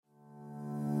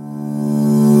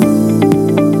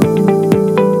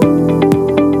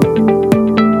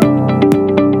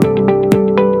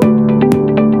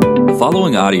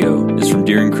following audio is from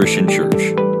Deering Christian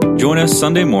Church. Join us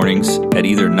Sunday mornings at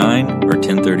either 9 or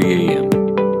 10:30 a.m.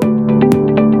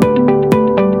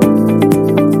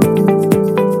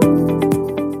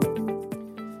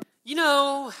 You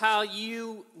know how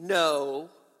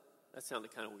that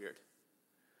sounded kind of weird.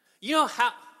 You know how,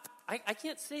 I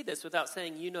can't say this without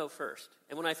saying you know first.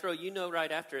 And when I throw you know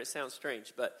right after, it sounds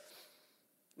strange. But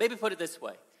maybe put it this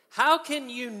way. How can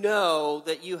you know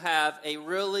that you have a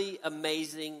really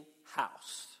amazing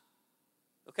house?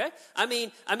 Okay? I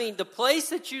mean, the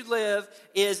place that you live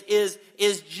is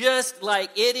just like,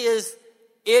 it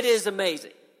is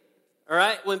amazing. All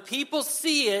right? When people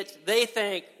see it, they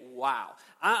think, wow.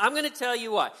 I'm going to tell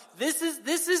you why. This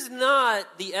is not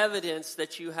the evidence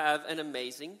that you have an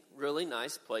amazing, really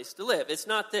nice place to live. It's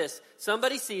not this.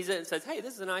 Somebody sees it and says, hey,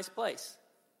 this is a nice place.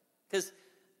 Because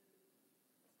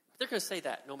they're going to say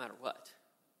that no matter what.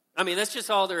 I mean, that's just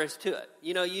all there is to it.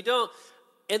 You know, you don't,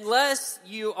 unless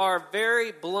you are a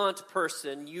very blunt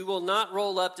person, you will not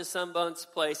roll up to someone's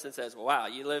place and says, wow,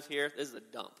 you live here? This is a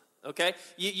dump. Okay?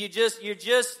 You're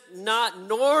just not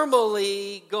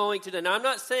normally going to do. Now, I'm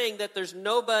not saying that there's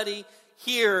nobody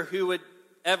here who would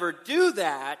ever do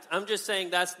that. I'm just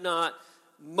saying that's not,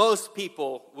 most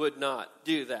people would not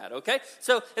do that. Okay?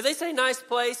 So if they say nice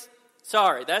place,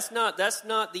 sorry, that's not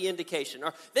the indication.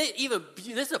 Or this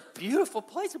is a beautiful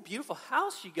place, a beautiful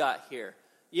house you got here.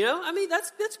 You know, I mean,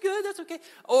 that's good, that's okay.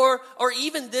 Or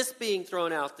even this being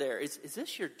thrown out there. Is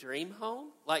this your dream home?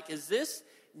 Like, is this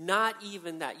not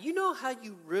even that? You know how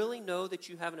you really know that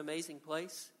you have an amazing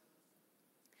place?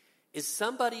 Is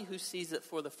somebody who sees it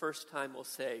for the first time will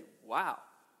say, wow,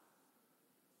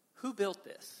 who built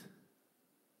this?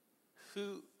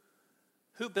 Who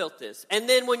built this? And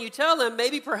then when you tell them,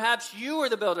 maybe perhaps you are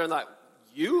the builder, and like,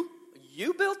 you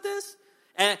built this?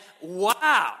 And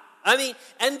wow. I mean,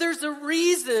 and there's a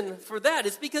reason for that.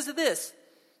 It's because of this.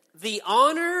 The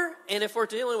honor, and if we're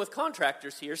dealing with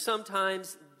contractors here,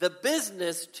 sometimes the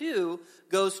business too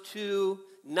goes to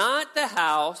not the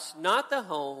house, not the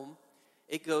home.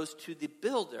 It goes to the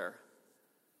builder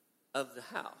of the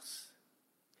house.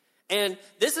 And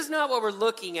this is not what we're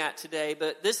looking at today,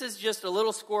 but this is just a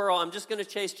little squirrel I'm just going to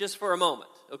chase just for a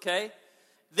moment, okay?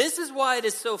 This is why it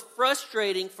is so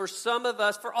frustrating for some of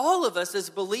us, for all of us as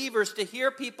believers, to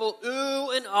hear people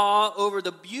ooh and ah over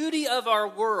the beauty of our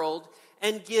world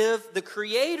and give the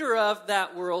creator of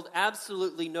that world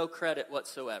absolutely no credit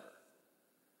whatsoever.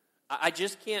 I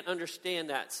just can't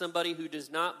understand that. Somebody who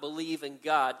does not believe in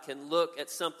God can look at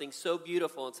something so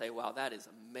beautiful and say, wow, that is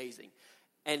amazing,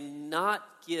 and not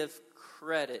give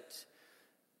credit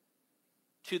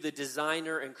to the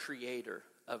designer and creator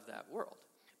of that world.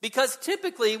 Because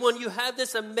typically when you have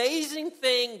this amazing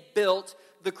thing built,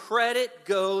 the credit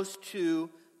goes to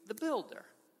the builder.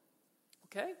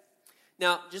 Okay?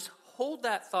 Now, just hold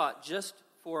that thought just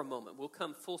for a moment. We'll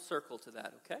come full circle to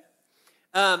that, okay?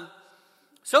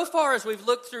 So far as we've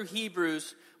looked through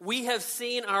Hebrews, we have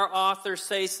seen our author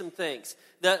say some things.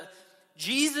 That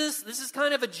Jesus, this is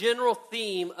kind of a general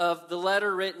theme of the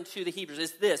letter written to the Hebrews,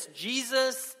 is this: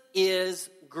 Jesus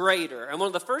is greater. And one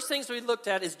of the first things we looked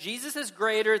at is Jesus is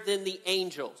greater than the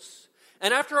angels.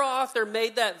 And after our author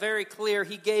made that very clear,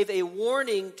 he gave a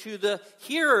warning to the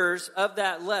hearers of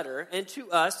that letter and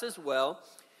to us as well.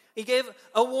 He gave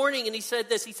a warning and he said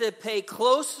this. He said,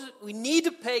 we need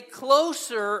to pay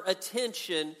closer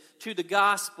attention to the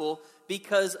gospel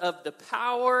because of the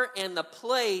power and the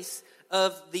place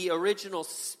of the original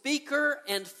speaker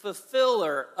and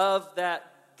fulfiller of that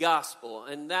gospel.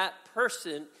 And that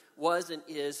person was and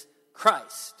is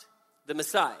Christ, the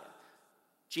Messiah,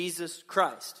 Jesus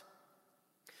Christ.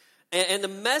 And the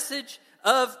message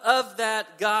of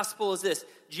that gospel is this: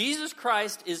 Jesus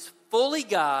Christ is fully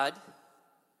God,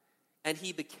 and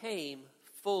he became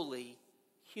fully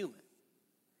human.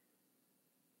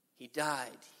 He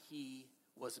died, he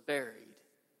was buried,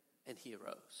 and he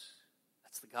arose.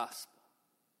 That's the gospel.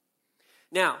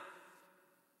 Now,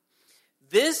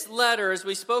 this letter, as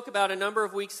we spoke about a number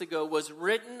of weeks ago, was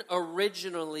written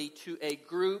originally to a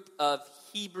group of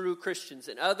Hebrew Christians.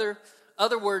 In other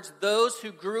words, those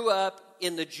who grew up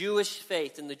in the Jewish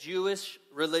faith, in the Jewish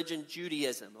religion,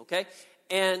 Judaism, okay?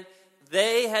 And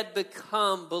they had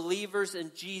become believers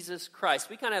in Jesus Christ.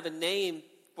 We kind of have a name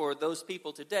for those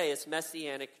people today. It's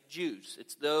Messianic Jews.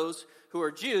 It's those who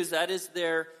are Jews. That is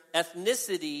their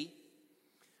ethnicity,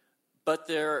 but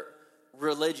their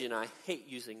religion, I hate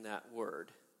using that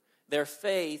word. Their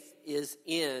faith is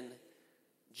in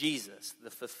Jesus, the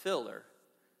fulfiller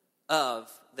of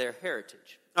their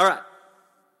heritage. All right.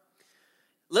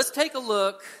 Let's take a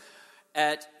look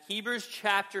at Hebrews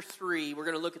chapter 3. We're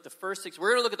going to look at the first 6.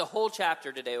 We're going to look at the whole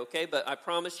chapter today, okay? But I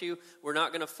promise you, we're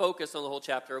not going to focus on the whole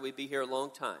chapter. We'd be here a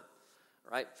long time,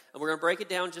 all right? And we're going to break it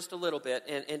down just a little bit.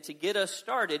 And to get us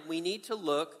started, we need to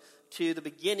look to the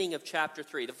beginning of chapter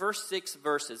 3, the first 6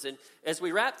 verses. And as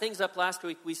we wrapped things up last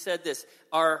week, we said this.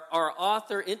 Our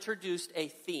author introduced a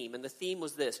theme, and the theme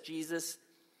was this.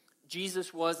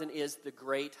 Jesus was and is the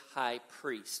great high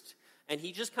priest. And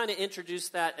he just kind of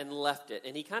introduced that and left it.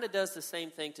 And he kind of does the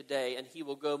same thing today, and he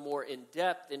will go more in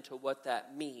depth into what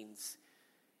that means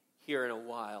here in a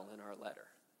while in our letter.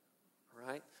 All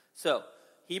right? So,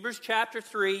 Hebrews chapter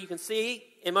 3, you can see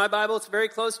in my Bible, it's very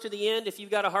close to the end. If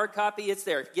you've got a hard copy, it's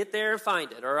there. Get there and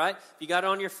find it, all right? If you got it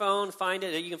on your phone, find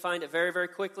it. You can find it very, very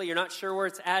quickly. You're not sure where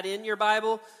it's at in your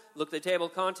Bible, look at the table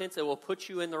of contents. It will put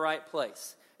you in the right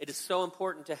place. It is so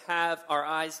important to have our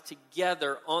eyes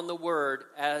together on the Word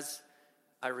as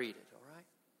I read it, all right?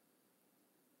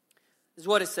 This is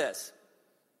what it says.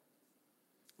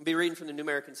 I'll be reading from the New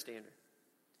American Standard.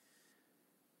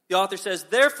 The author says,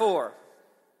 "Therefore,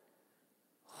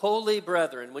 holy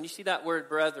brethren," when you see that word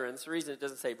brethren, it's the reason it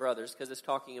doesn't say brothers, because it's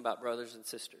talking about brothers and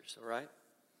sisters, all right?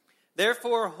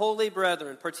 "Therefore, holy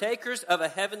brethren, partakers of a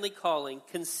heavenly calling,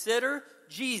 consider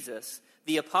Jesus,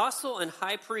 the apostle and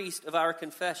high priest of our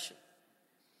confession.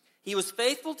 He was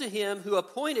faithful to him who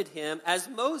appointed him, as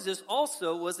Moses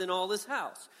also was in all his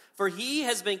house. For he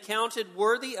has been counted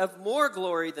worthy of more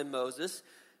glory than Moses,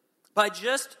 by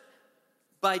just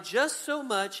so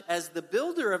much as the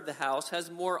builder of the house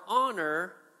has more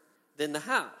honor than the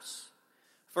house.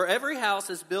 For every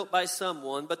house is built by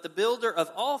someone, but the builder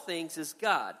of all things is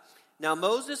God. Now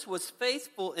Moses was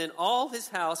faithful in all his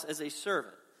house as a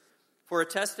servant, for a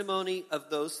testimony of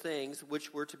those things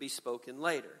which were to be spoken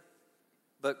later.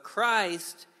 But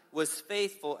Christ was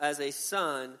faithful as a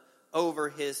son over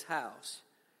his house,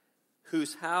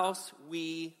 whose house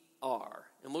we are."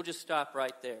 And we'll just stop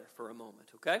right there for a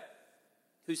moment, okay?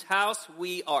 Whose house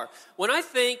we are. When I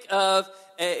think of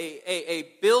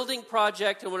a building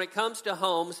project, and when it comes to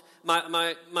homes,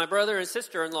 my brother and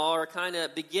sister-in-law are kind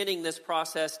of beginning this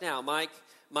process now.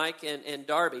 Mike and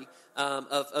Darby,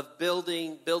 of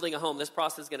building a home. This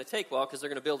process is going to take a while because they're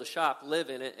going to build a shop, live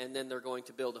in it, and then they're going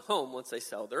to build a home once they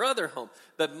sell their other home.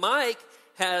 But Mike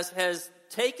has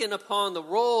taken upon the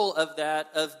role of that,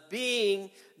 of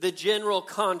being the general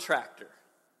contractor.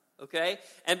 Okay?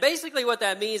 And basically what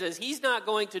that means is he's not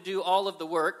going to do all of the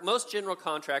work. Most general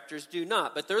contractors do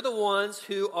not. But they're the ones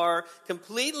who are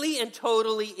completely and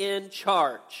totally in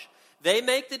charge. They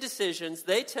make the decisions.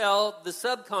 They tell the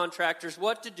subcontractors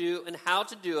what to do and how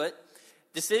to do it.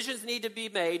 Decisions need to be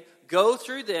made. Go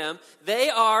through them. They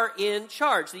are in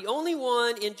charge. The only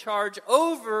one in charge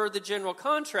over the general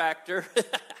contractor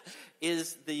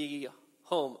is the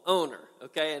homeowner.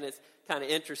 Okay? And it's kind of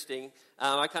interesting.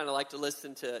 I kind of like to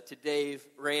listen to Dave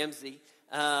Ramsey,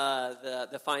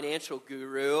 the financial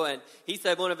guru, and he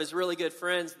said one of his really good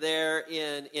friends there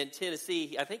in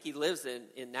Tennessee, I think he lives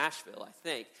in Nashville, I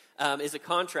think, is a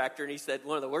contractor, and he said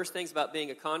one of the worst things about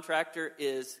being a contractor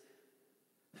is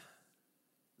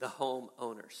the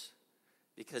homeowners,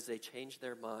 because they change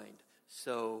their mind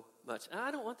so much.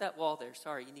 I don't want that wall there.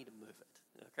 Sorry, you need to move it.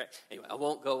 Okay. Anyway, I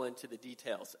won't go into the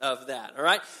details of that, all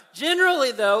right?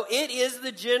 Generally, though, it is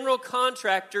the general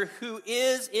contractor who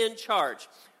is in charge.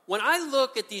 When I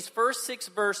look at these first 6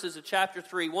 verses of chapter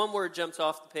 3, one word jumps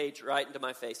off the page right into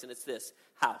my face, and it's this: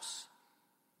 house.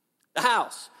 The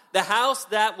house. The house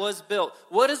that was built.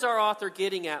 What is our author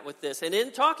getting at with this? And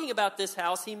in talking about this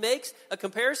house, he makes a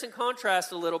comparison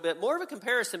contrast a little bit, more of a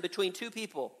comparison between 2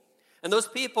 people. And those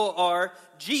people are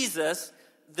Jesus,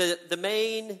 the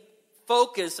main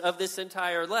focus of this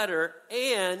entire letter,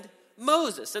 and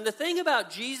Moses. And the thing about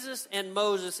Jesus and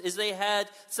Moses is they had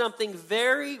something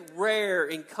very rare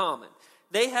in common.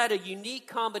 They had a unique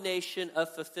combination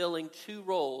of fulfilling 2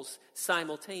 roles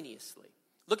simultaneously.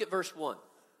 Look at verse 1.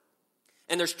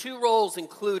 And there's 2 roles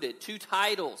included, 2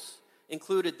 titles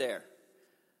included there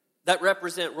that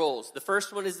represent roles. The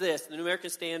first one is this, the New American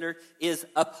Standard, is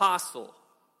apostle.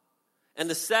 And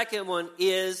the second one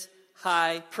is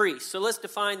high priest. So let's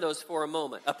define those for a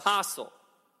moment. Apostle.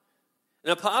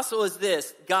 An apostle is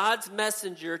this: God's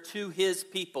messenger to his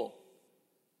people.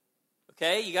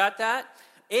 Okay, you got that?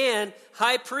 And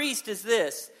high priest is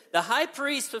this: the high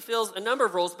priest fulfills a number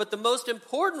of roles, but the most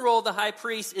important role of the high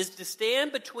priest is to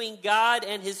stand between God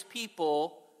and his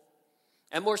people,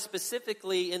 and more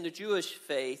specifically in the Jewish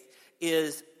faith,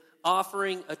 is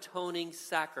offering atoning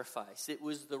sacrifice. It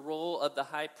was the role of the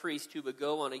high priest who would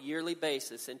go on a yearly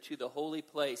basis into the holy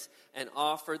place and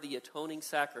offer the atoning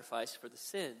sacrifice for the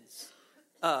sins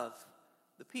of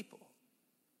the people.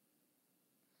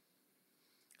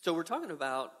 So we're talking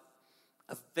about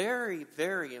a very,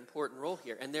 very important role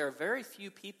here. And there are very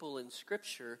few people in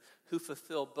Scripture who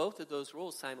fulfill both of those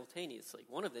roles simultaneously.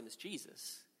 One of them is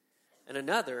Jesus, and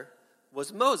another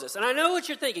was Moses. And I know what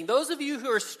you're thinking. Those of you who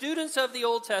are students of the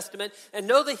Old Testament and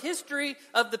know the history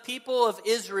of the people of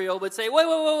Israel would say, wait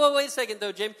a second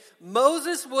though, James.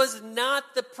 Moses was not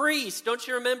the priest. Don't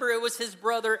you remember? It was his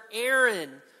brother Aaron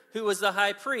who was the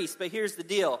high priest. But here's the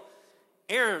deal.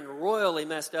 Aaron royally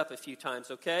messed up a few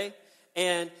times, okay?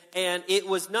 And it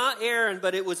was not Aaron,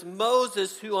 but it was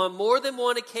Moses who on more than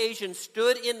one occasion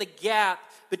stood in the gap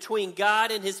between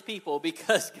God and his people,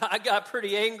 because God got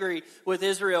pretty angry with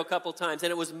Israel a couple times.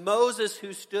 And it was Moses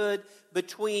who stood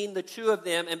between the two of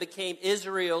them and became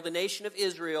Israel, the nation of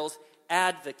Israel's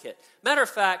advocate. Matter of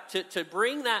fact, to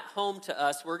bring that home to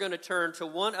us, we're going to turn to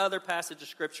one other passage of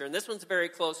Scripture. And this one's very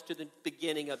close to the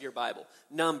beginning of your Bible.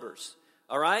 Numbers.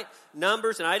 All right?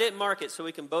 Numbers, and I didn't mark it, so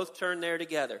we can both turn there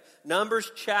together.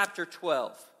 Numbers chapter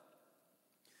 12.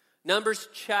 Numbers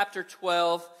chapter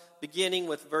 12, beginning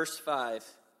with verse 5.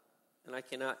 And I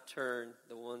cannot turn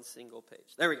the one single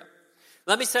page. There we go.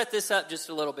 Let me set this up just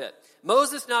a little bit.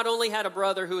 Moses not only had a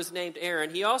brother who was named Aaron,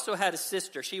 he also had a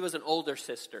sister. She was an older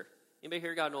sister. Anybody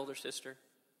here got an older sister?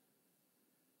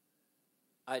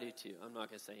 I do too. I'm not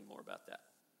going to say any more about that.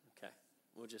 Okay.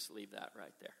 We'll just leave that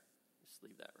right there. Just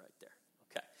leave that right there.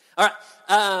 Okay. All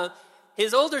right.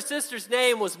 His older sister's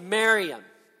name was Miriam.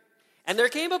 And there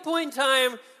came a point in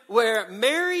time where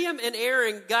Miriam and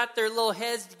Aaron got their little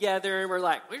heads together and were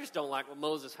like, we just don't like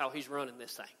Moses, how he's running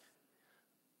this thing.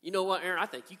 You know what, Aaron? I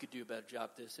think you could do a better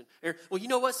job at this. And Aaron, well, you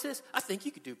know what, sis? I think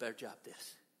you could do a better job at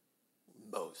this.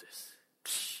 Moses.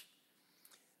 Psh.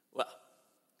 Well,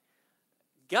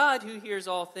 God, who hears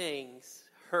all things,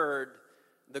 heard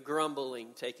the grumbling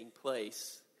taking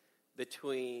place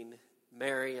between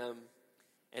Miriam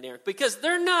and Aaron, because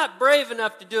they're not brave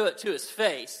enough to do it to his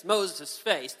face, Moses'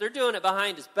 face. They're doing it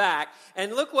behind his back.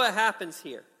 And look what happens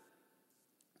here.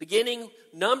 Beginning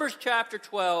Numbers chapter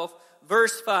 12,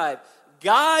 verse 5.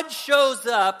 God shows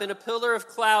up in a pillar of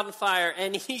cloud and fire,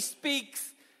 and he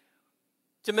speaks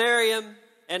to Miriam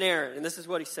and Aaron. And this is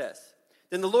what he says.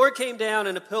 Then the Lord came down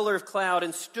in a pillar of cloud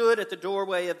and stood at the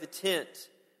doorway of the tent,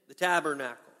 the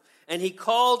tabernacle. And he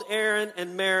called Aaron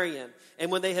and Miriam.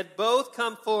 And when they had both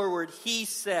come forward, he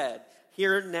said,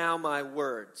 hear now my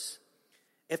words.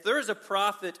 If there is a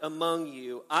prophet among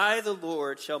you, I, the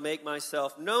Lord, shall make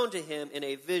myself known to him in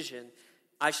a vision.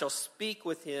 I shall speak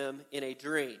with him in a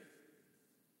dream.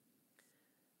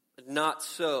 But not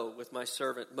so with my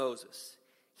servant Moses.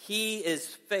 He is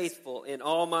faithful in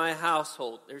all my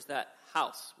household. There's that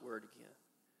house word again.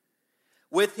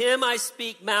 With him I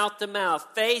speak mouth to mouth,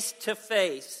 face to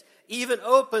face, even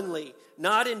openly,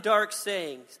 not in dark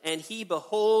sayings, and he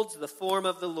beholds the form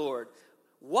of the Lord.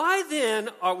 Why then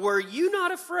were you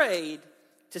not afraid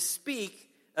to speak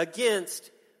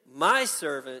against my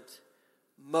servant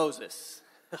Moses?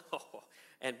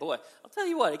 And boy, I'll tell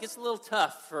you what, it gets a little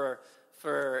tough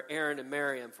for Aaron and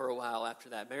Miriam for a while after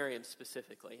that, Miriam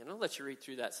specifically. And I'll let you read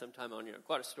through that sometime on your own.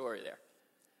 Quite a story there.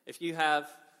 If you have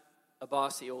a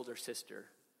bossy older sister,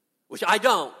 which I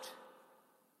don't.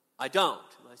 My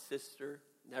sister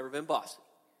never been bossy.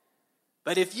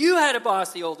 But if you had a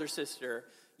bossy older sister,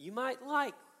 you might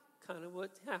like kind of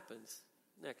what happens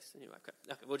next. Anyway,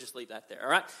 okay, we'll just leave that there, all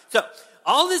right? So,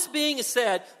 all this being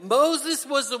said, Moses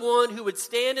was the one who would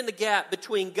stand in the gap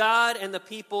between God and the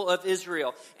people of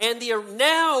Israel. And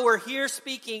now we're here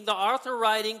speaking, the author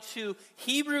writing to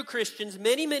Hebrew Christians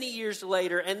many, many years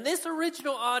later, and this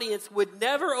original audience would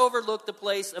never overlook the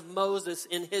place of Moses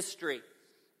in history.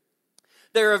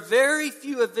 There are very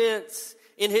few events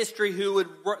in history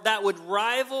that would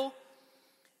rival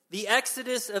the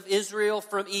exodus of Israel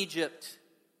from Egypt.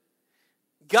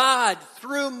 God,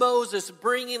 through Moses,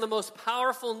 bringing the most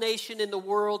powerful nation in the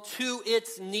world to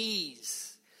its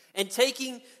knees and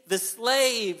taking the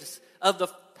slaves of the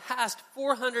past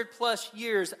 400 plus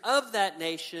years of that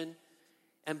nation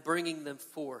and bringing them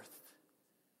forth.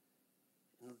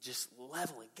 And just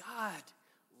leveling. God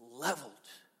leveled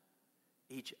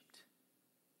Egypt.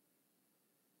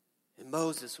 And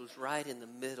Moses was right in the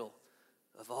middle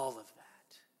of all of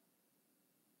that.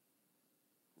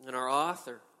 And our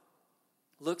author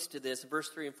looks to this, verse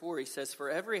 3 and 4, he says, for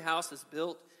every house is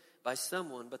built by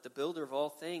someone, but the builder of all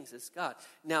things is God.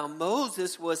 Now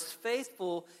Moses was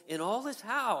faithful in all his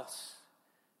house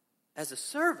as a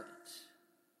servant.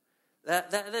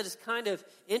 That is kind of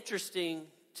interesting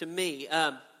to me.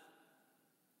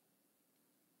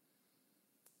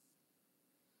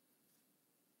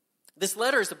 This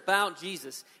letter is about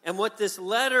Jesus and what this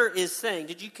letter is saying.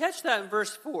 Did you catch that in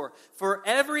verse 4? For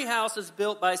every house is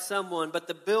built by someone, but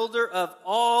the builder of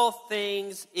all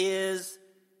things is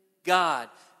God.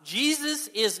 Jesus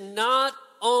is not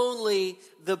only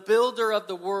the builder of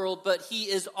the world, but he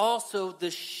is also the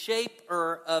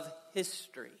shaper of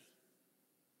history.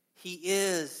 He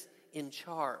is in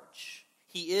charge.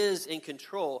 He is in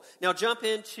control. Now jump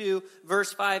into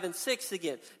verse 5 and 6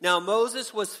 again. Now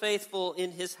Moses was faithful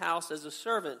in his house as a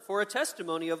servant for a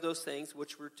testimony of those things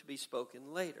which were to be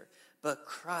spoken later. But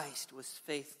Christ was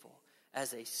faithful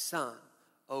as a son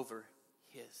over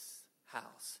his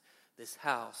house. This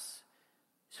house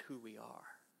is who we are.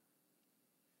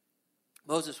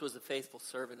 Moses was a faithful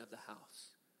servant of the house.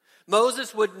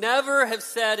 Moses would never have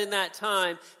said in that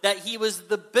time that he was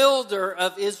the builder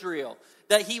of Israel,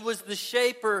 that he was the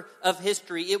shaper of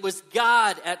history. It was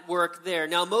God at work there.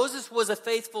 Now, Moses was a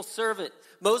faithful servant.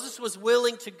 Moses was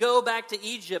willing to go back to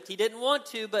Egypt. He didn't want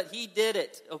to, but he did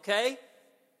it, okay?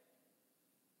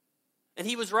 And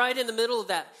he was right in the middle of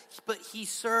that. But he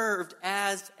served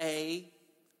as a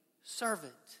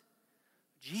servant.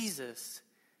 Jesus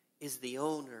is the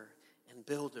owner and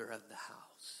builder of the house.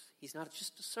 He's not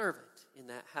just a servant in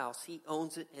that house. He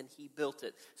owns it and he built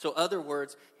it. So other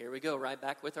words, here we go, right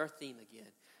back with our theme again.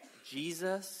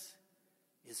 Jesus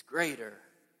is greater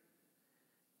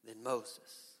than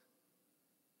Moses.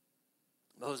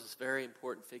 Moses, very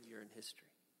important figure in history.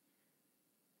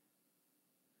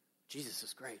 Jesus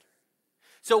is greater.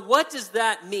 So what does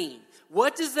that mean?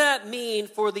 What does that mean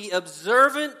for the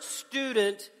observant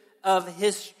student of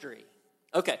history?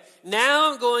 Okay, now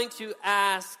I'm going to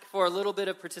ask for a little bit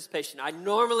of participation. I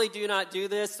normally do not do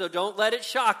this, so don't let it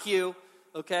shock you,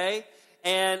 okay?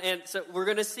 And so we're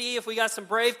going to see if we got some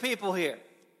brave people here,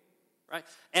 right?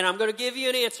 And I'm going to give you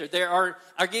an answer.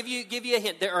 I'll give you a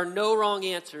hint. There are no wrong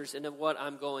answers in what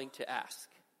I'm going to ask.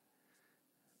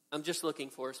 I'm just looking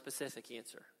for a specific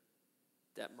answer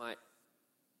that might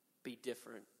be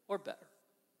different or better.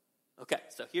 Okay,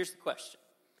 so here's the question.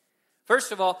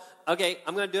 First of all, okay,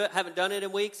 I'm going to do it. Haven't done it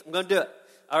in weeks. I'm going to do it.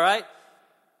 All right?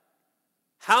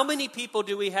 How many people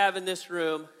do we have in this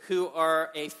room who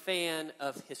are a fan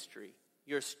of history?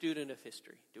 You're a student of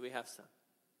history. Do we have some?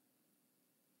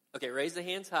 Okay, raise the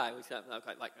hands high.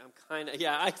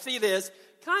 I see this.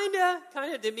 Kind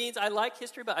of. It means I like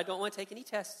history, but I don't want to take any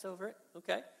tests over it.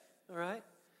 Okay? All right?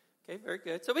 Okay, very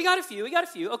good. So we got a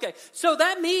few. Okay, so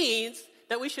that means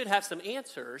that we should have some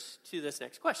answers to this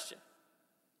next question.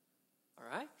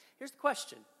 All right? Here's the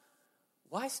question.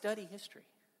 Why study history?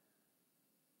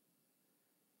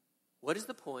 What is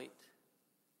the point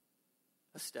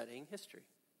of studying history?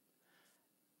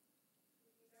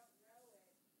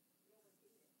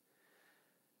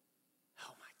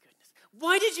 Oh, my goodness.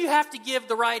 Why did you have to give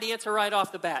the right answer right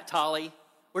off the bat, Tolly?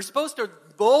 We're supposed to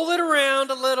bowl it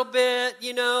around a little bit,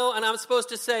 and I'm supposed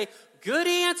to say, good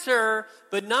answer,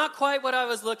 but not quite what I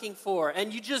was looking for.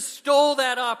 And you just stole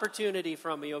that opportunity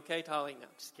from me, okay, Tolly? No,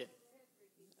 just kidding.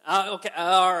 Okay,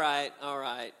 all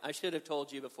right. I should have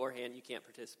told you beforehand you can't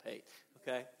participate,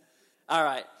 okay? All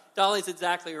right, Dolly's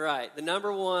exactly right. The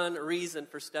number one reason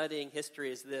for studying history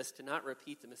is this, to not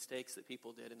repeat the mistakes that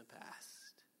people did in the past.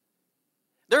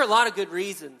 There are a lot of good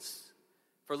reasons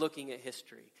for looking at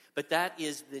history, but that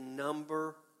is the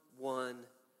number one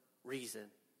reason.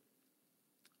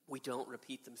 We don't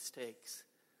repeat the mistakes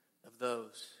of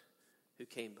those who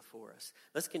came before us.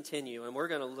 Let's continue, and we're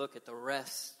going to look at the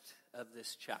rest of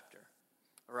this chapter.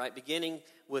 All right, beginning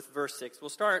with verse 6. We'll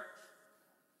start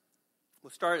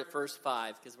at verse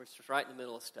 5 because we're just right in the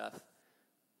middle of stuff. Would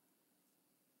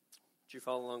you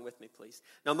follow along with me, please?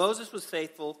 Now Moses was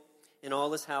faithful in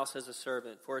all his house as a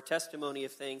servant for a testimony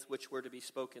of things which were to be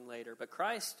spoken later. But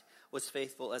Christ was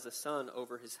faithful as a son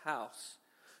over his house,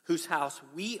 whose house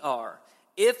we are,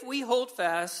 if we hold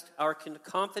fast our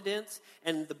confidence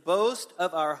and the boast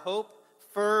of our hope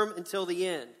firm until the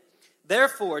end.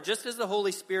 Therefore, just as the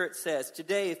Holy Spirit says,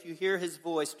 today if you hear his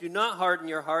voice, do not harden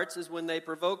your hearts as when they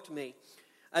provoked me,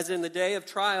 as in the day of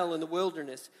trial in the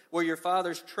wilderness, where your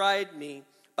fathers tried me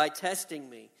by testing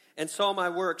me, and saw my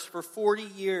works for 40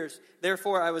 years.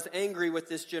 Therefore I was angry with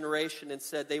this generation and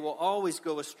said, they will always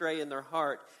go astray in their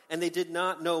heart, and they did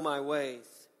not know my ways.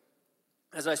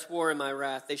 As I swore in my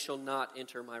wrath, they shall not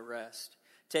enter my rest.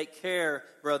 Take care,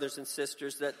 brothers and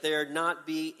sisters, that there not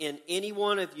be in any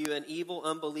one of you an evil,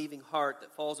 unbelieving heart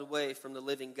that falls away from the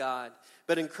living God.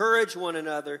 But encourage one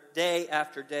another day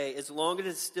after day, as long as it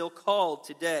is still called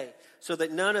today, so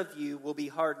that none of you will be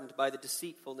hardened by the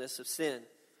deceitfulness of sin.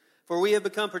 For we have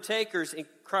become partakers in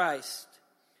Christ,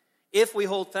 if we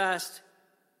hold fast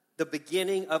the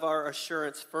beginning of our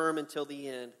assurance firm until the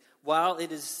end. while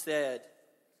it is said,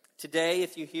 'Today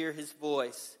if you hear his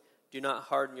voice, do not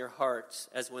harden your hearts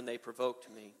as when they provoked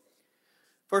me.'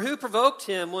 For who provoked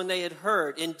him when they had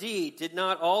heard? Indeed, did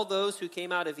not all those who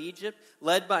came out of Egypt,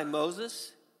 led by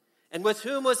Moses? And with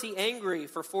whom was he angry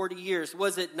for 40 years?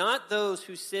 Was it not those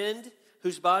who sinned,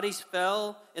 whose bodies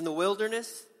fell in the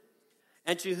wilderness?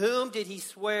 And to whom did he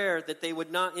swear that they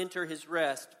would not enter his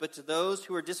rest, but to those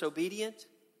who were disobedient?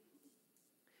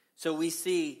 So we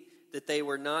see that they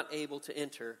were not able to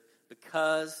enter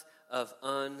because of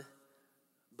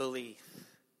unbelief."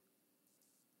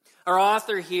 Our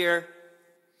author here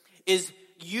is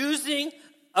using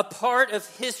a part of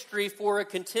history for a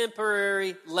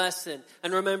contemporary lesson.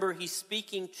 And remember, he's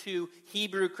speaking to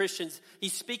Hebrew Christians.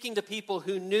 He's speaking to people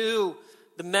who knew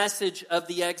the message of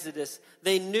the Exodus.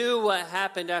 They knew what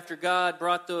happened after God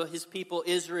brought his people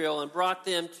Israel and brought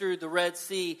them through the Red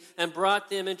Sea and brought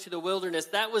them into the wilderness.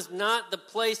 That was not the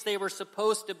place they were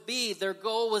supposed to be. Their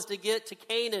goal was to get to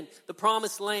Canaan, the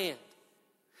promised land.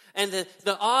 And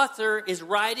the author is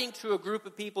writing to a group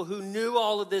of people who knew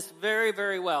all of this very,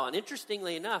 very well. And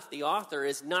interestingly enough, the author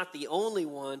is not the only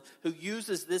one who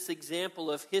uses this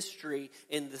example of history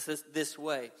in this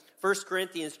way. 1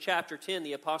 Corinthians chapter 10,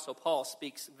 the Apostle Paul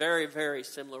speaks very, very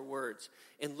similar words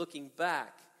in looking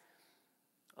back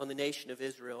on the nation of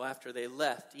Israel after they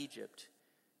left Egypt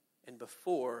and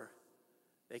before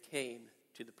they came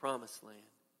to the promised land.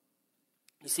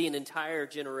 You see, an entire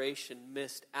generation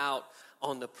missed out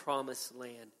on the promised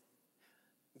land.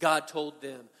 God told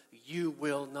them, "You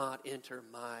will not enter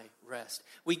my rest."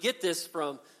 We get this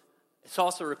from, it's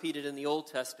also repeated in the Old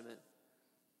Testament,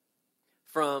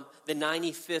 from the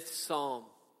 95th Psalm,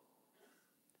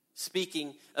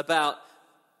 speaking about,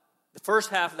 the first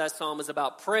half of that psalm is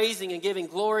about praising and giving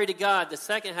glory to God. The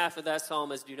second half of that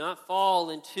psalm is, do not fall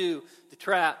into the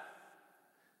trap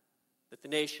that the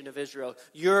nation of Israel,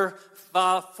 your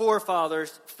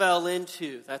forefathers, fell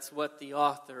into. That's what the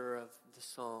author of the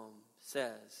psalm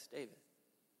says, David.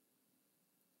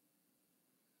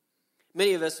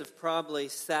 Many of us have probably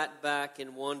sat back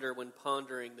in wonder when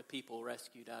pondering the people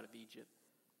rescued out of Egypt.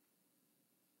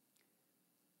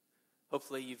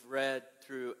 Hopefully you've read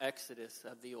through Exodus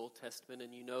of the Old Testament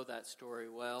and you know that story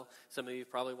well. Some of you have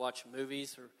probably watched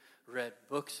movies or read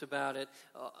books about it.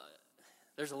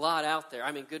 There's a lot out there.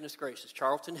 I mean, goodness gracious,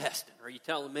 Charlton Heston, are you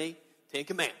telling me? 10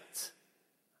 Commandments.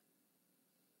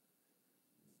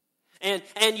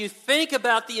 And you think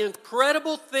about the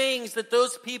incredible things that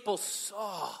those people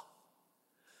saw.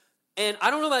 And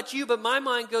I don't know about you, but my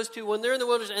mind goes to when they're in the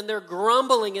wilderness and they're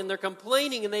grumbling and they're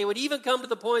complaining, and they would even come to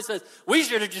the point that says, "We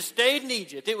should have just stayed in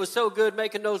Egypt. It was so good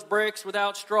making those bricks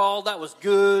without straw. That was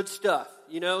good stuff.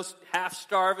 You know, half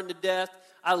starving to death.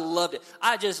 I loved it.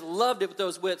 I just loved it with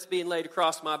those whips being laid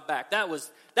across my back. That was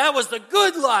the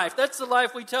good life. That's the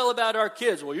life we tell about our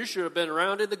kids. Well, you should have been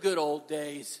around in the good old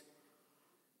days."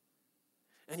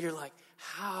 And you're like,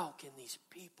 how can these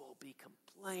people be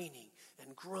complaining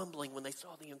and grumbling when they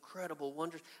saw the incredible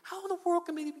wonders? How in the world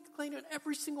can they be complaining?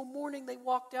 Every single morning they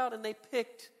walked out and they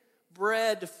picked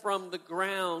bread from the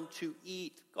ground to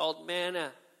eat called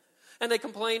manna. And they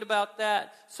complained about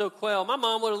that. So quail, my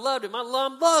mom would have loved it. My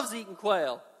mom loves eating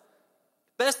quail.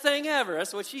 Best thing ever.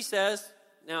 That's what she says.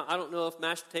 Now, I don't know if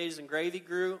mashed potatoes and gravy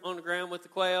grew on the ground with the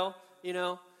quail,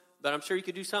 but I'm sure you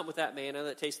could do something with that manna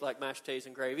that tastes like mashed potatoes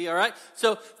and gravy, all right?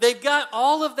 So they've got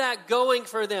all of that going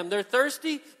for them. They're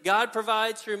thirsty. God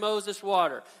provides through Moses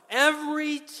water.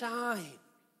 Every time.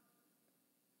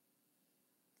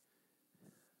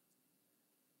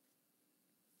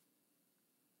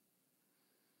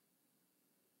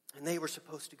 And they were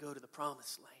supposed to go to the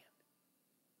promised land.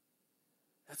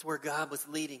 That's where God was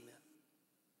leading them.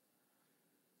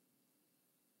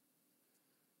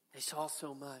 They saw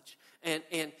so much. And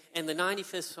the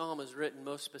 95th Psalm is written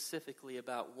most specifically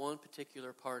about one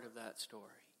particular part of that story.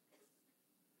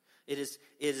 It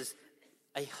is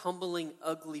a humbling,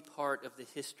 ugly part of the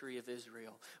history of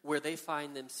Israel, where they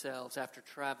find themselves, after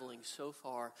traveling so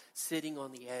far, sitting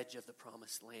on the edge of the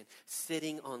promised land,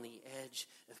 sitting on the edge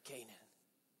of Canaan.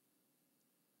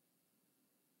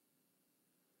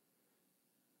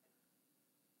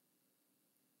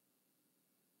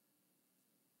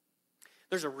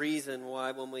 There's a reason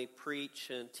why when we preach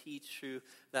and teach through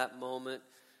that moment,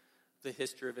 the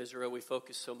history of Israel, we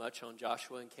focus so much on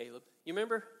Joshua and Caleb. You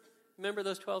remember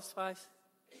those 12 spies?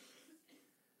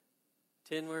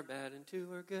 10 were bad and 2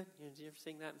 were good. Did you ever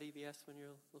sing that in VBS when you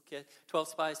were a little kid? 12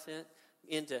 spies sent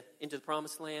into the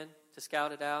promised land to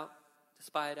scout it out, to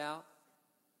spy it out.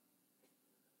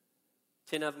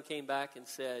 10 of them came back and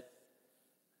said,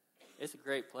 "It's a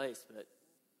great place, but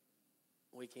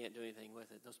we can't do anything with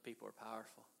it. Those people are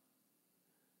powerful."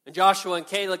 And Joshua and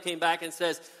Caleb came back and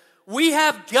says, we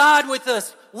have God with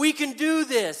us. We can do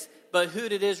this. But who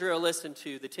did Israel listen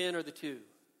to? The 10 or the 2?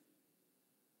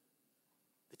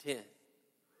 The 10.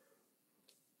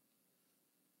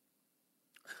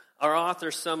 Our author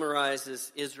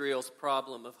summarizes Israel's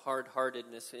problem of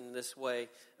hard-heartedness in this way.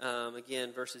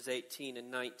 Again, verses 18 and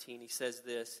 19, he says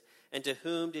this, and to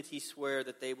whom did he swear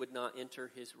that they would not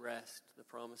enter his rest, the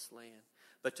promised land,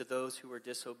 but to those who were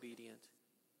disobedient?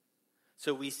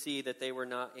 So we see that they were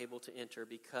not able to enter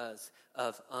because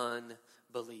of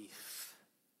unbelief.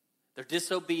 Their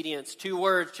disobedience, 2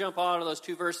 words jump out of those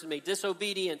 2 verses to me.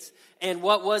 Disobedience. And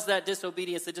what was that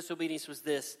disobedience? The disobedience was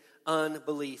this.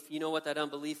 Unbelief. You know what that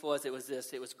unbelief was? It was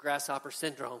this. It was grasshopper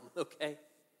syndrome, okay?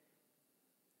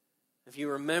 If you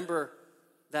remember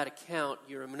that account,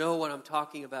 you know what I'm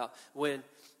talking about. When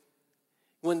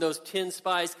those 10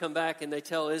 spies come back and they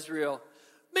tell Israel,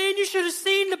 man, you should have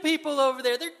seen the people over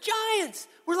there. They're giants.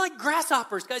 We're like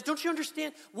grasshoppers. Guys, don't you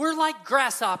understand? We're like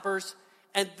grasshoppers,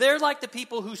 and they're like the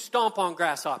people who stomp on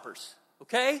grasshoppers,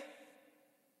 okay?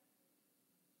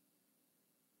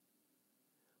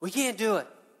 We can't do it.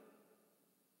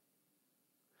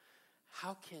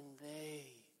 How can they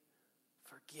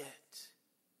forget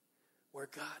where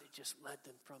God had just led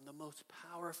them from the most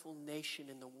powerful nation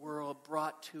in the world,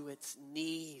 brought to its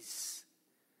knees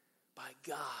by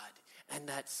God? And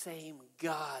that same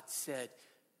God said,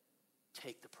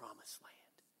 take the promised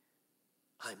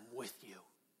land. I'm with you.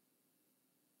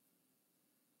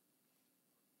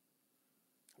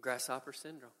 Grasshopper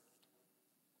syndrome.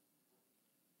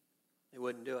 They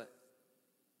wouldn't do it.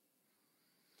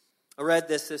 I read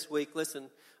this week. Listen,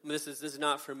 this is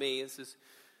not for me.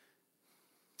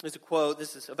 There's a quote.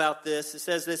 This is about this. It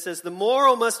says, the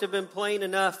moral must have been plain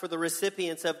enough for the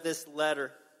recipients of this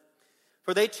letter.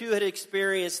 For they too had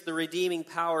experienced the redeeming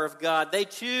power of God. They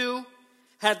too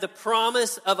had the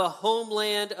promise of a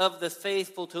homeland of the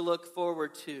faithful to look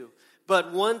forward to.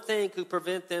 But one thing could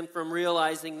prevent them from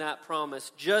realizing that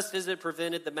promise, just as it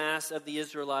prevented the mass of the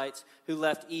Israelites who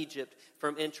left Egypt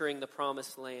from entering the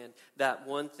promised land. That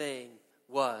one thing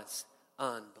was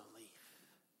unbelief.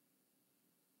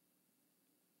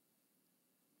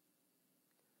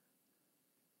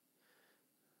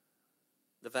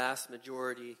 The vast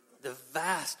majority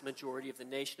of the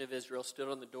nation of Israel stood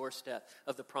on the doorstep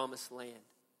of the promised land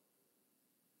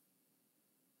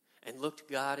and looked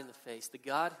God in the face, the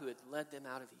God who had led them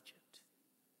out of Egypt,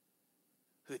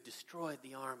 who had destroyed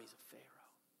the armies of Pharaoh.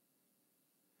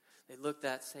 They looked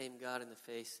that same God in the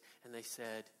face and they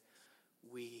said,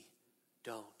 we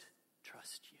don't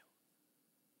trust you.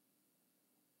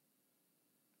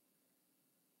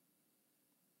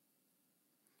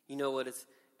 You know what is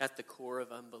at the core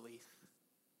of unbelief?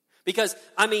 Because,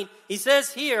 he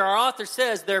says here, our author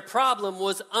says, their problem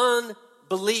was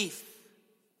unbelief.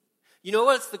 You know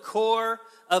what's the core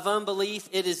of unbelief?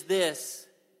 It is this: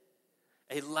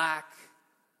 a lack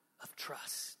of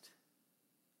trust.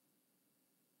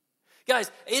 Guys,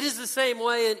 it is the same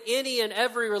way in any and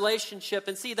every relationship.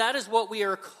 And see, that is what we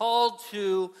are called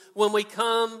to when we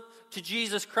come to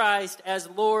Jesus Christ as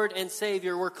Lord and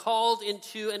Savior. We're called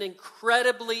into an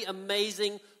incredibly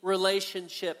amazing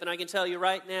relationship. And I can tell you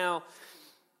right now,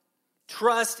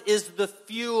 trust is the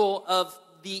fuel of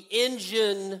the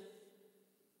engine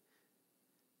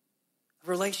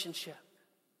relationship.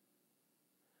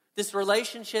 This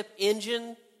relationship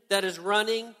engine that is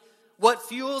running, what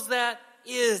fuels that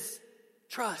is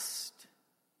trust.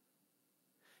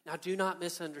 Now, do not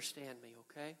misunderstand me,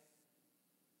 okay?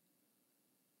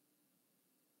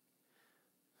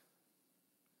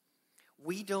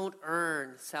 We don't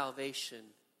earn salvation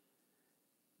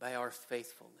by our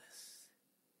faithfulness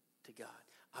to God,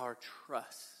 our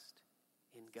trust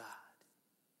in God.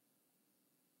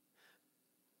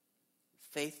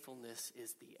 Faithfulness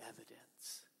is the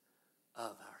evidence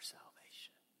of our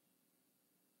salvation.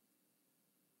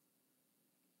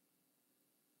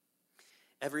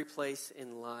 Every place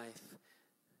in life,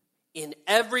 in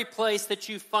every place that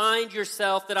you find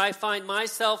yourself, that I find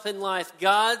myself in life,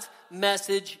 God's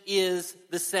message is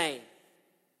the same.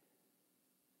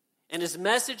 And his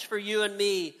message for you and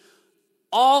me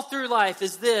all through life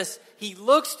is this: he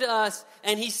looks to us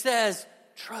and he says,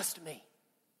 trust me.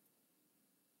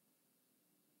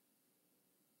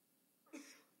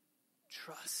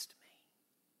 Trust me.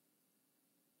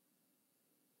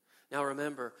 Now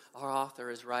remember, our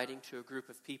author is writing to a group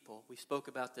of people. We spoke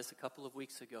about this a couple of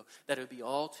weeks ago, that it would be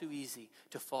all too easy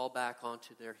to fall back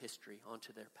onto their history,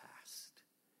 onto their past.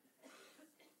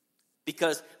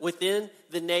 Because within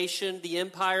the nation, the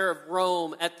empire of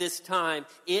Rome at this time,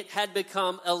 it had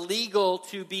become illegal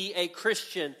to be a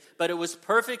Christian, but it was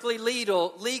perfectly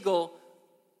legal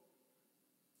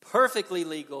perfectly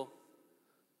legal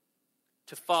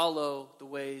to follow the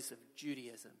ways of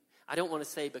Judaism. I don't want to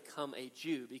say become a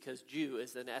Jew, because Jew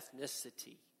is an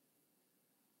ethnicity.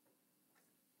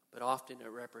 But often it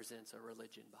represents a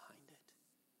religion behind it.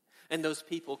 And those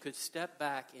people could step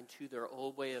back into their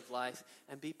old way of life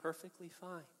and be perfectly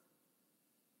fine.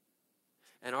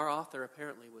 And our author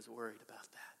apparently was worried about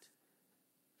that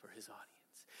for his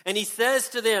audience. And he says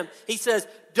to them, he says,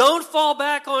 don't fall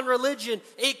back on religion.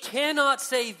 It cannot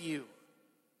save you.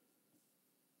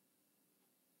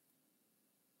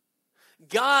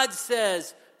 God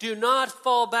says, do not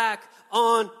fall back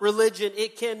on religion.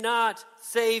 It cannot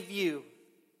save you.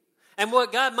 And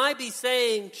what God might be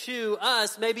saying to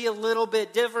us, maybe a little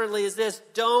bit differently, is this: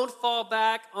 don't fall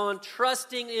back on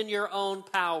trusting in your own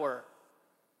power.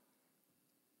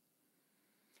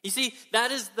 You see,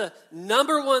 that is the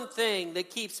number one thing that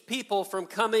keeps people from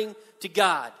coming to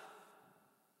God.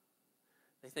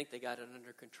 They think they got it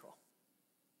under control.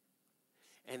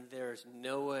 And there's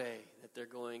no way that they're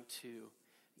going to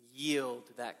yield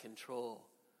that control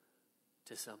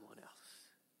to someone else.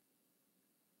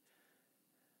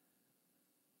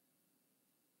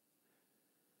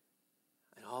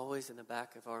 And always in the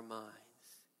back of our minds,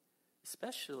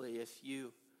 especially if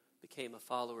you became a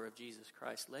follower of Jesus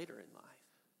Christ later in life,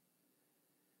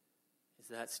 is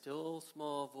that still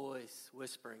small voice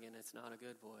whispering, and it's not a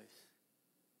good voice.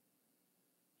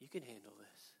 You can handle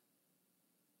this.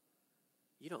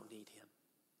 You don't need him.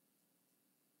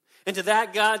 And to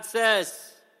that God says,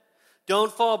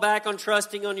 don't fall back on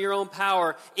trusting on your own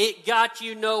power. It got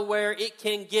you nowhere. It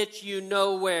can get you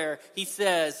nowhere. He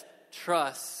says,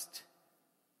 trust